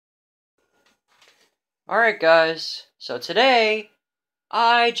Alright guys, so today,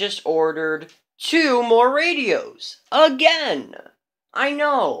 I just ordered 2 more radios. Again! I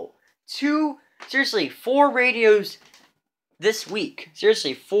know! 4 radios this week.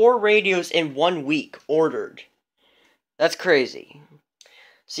 Seriously, 4 radios in 1 week ordered. That's crazy.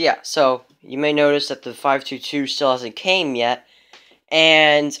 So you may notice that the 522 still hasn't came yet.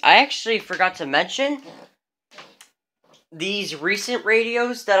 And I actually forgot to mention these recent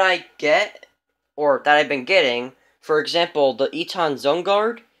radios that I get, or that I've been getting. For example, the Eton Zone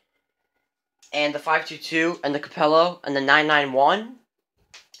Guard, and the 522, and the Capello, and the 991.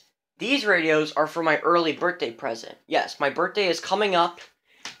 These radios are for my early birthday present. Yes, my birthday is coming up.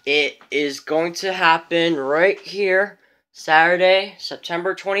 It is going to happen right here, Saturday,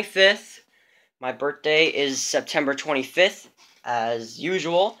 September 25th. My birthday is September 25th, as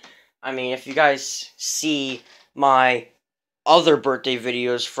usual. I mean, if you guys see my other birthday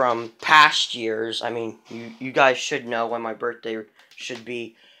videos from past years, I mean, you guys should know when my birthday should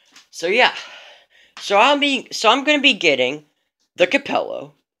be. So yeah. So I'm going to be getting the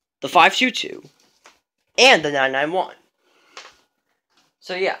Capello, the 522, and the 991.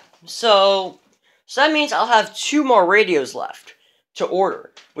 So yeah. So that means I'll have 2 more radios left to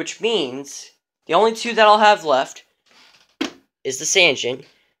order, which means the only 2 that I'll have left is the Sanjin.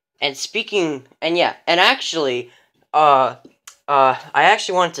 I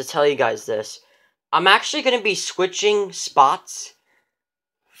actually wanted to tell you guys this. I'm actually going to be switching spots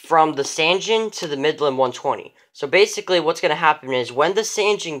from the Sanjin to the Midland 120. So basically what's going to happen is when the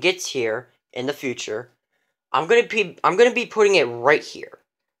Sanjin gets here in the future, I'm going to be putting it right here.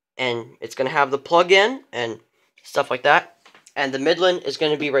 And it's going to have the plug-in and stuff like that. And the Midland is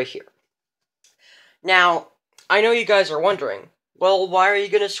going to be right here. Now, I know you guys are wondering, well, why are you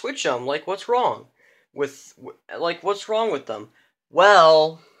going to switch them? Like, what's wrong with them?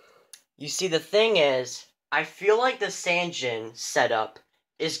 Well, you see, the thing is, I feel like the Sanjin setup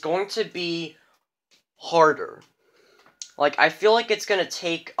is going to be harder. Like, I feel like it's going to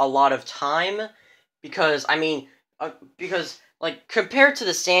take a lot of time, because, like, compared to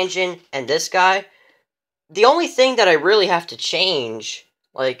the Sanjin and this guy, the only thing that I really have to change,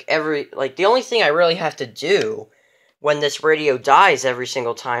 the only thing I really have to do when this radio dies every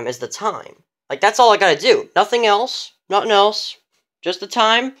single time is the time. Like, that's all I gotta do. Nothing else, just the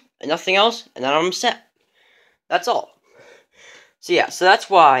time, and nothing else, and then I'm set. That's all. So yeah, so that's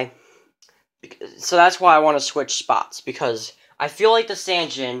why I want to switch spots, because I feel like the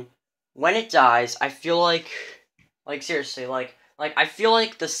Sanjin, when it dies, I feel like seriously, I feel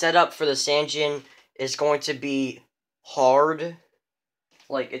like the setup for the Sanjin is going to be hard.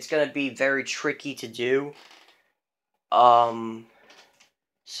 Like, it's gonna be very tricky to do.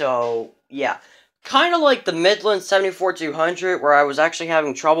 So, yeah. Kind of like the Midland 74200, where I was actually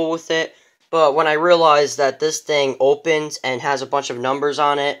having trouble with it, but when I realized that this thing opens and has a bunch of numbers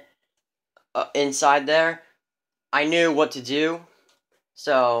on it, inside there, I knew what to do.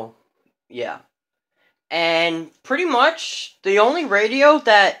 So, yeah. And pretty much, the only radio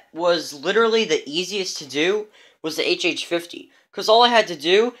that was literally the easiest to do was the HH50. Because all I had to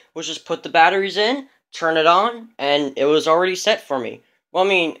do was just put the batteries in, turn it on, and it was already set for me. Well,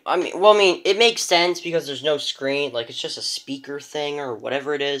 I mean, it makes sense because there's no screen. Like, it's just a speaker thing or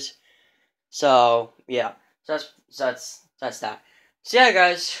whatever it is. So, yeah. So that's that. So, yeah,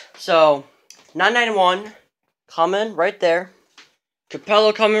 guys. So, 991 coming right there.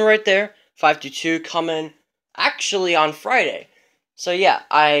 Capello coming right there. 522 coming actually on Friday. So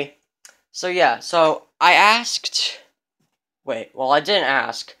I asked. Wait, well, I didn't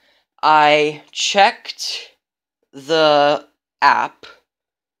ask. I checked the app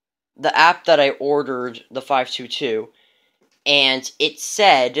that I ordered the 522, and it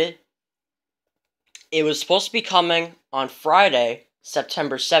said it was supposed to be coming on Friday,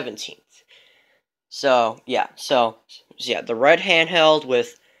 September 17th. So, yeah, the red handheld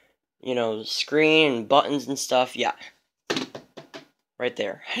with, the screen and buttons and stuff, yeah. Right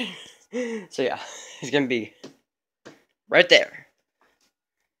there. So, yeah, it's gonna be right there.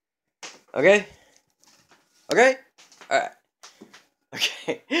 Okay? Okay? Alright.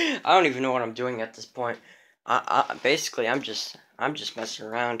 Okay. I don't even know what I'm doing at this point. Basically, I'm just messing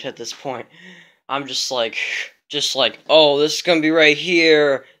around at this point. I'm just like, oh, this is gonna be right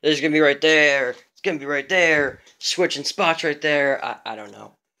here. This is gonna be right there. It's gonna be right there. Switching spots right there. I don't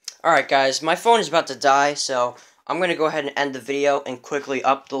know. Alright, guys, my phone is about to die, so I'm gonna go ahead and end the video and quickly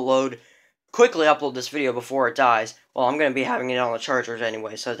upload this video before it dies. Well, I'm gonna be having it on the chargers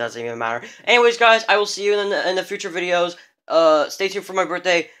anyway, so it doesn't even matter. Anyways, guys, I will see you in the future videos. Stay tuned for my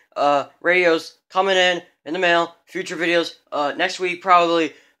birthday. Radios coming in the mail. Future videos. Next week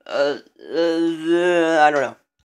probably. I don't know.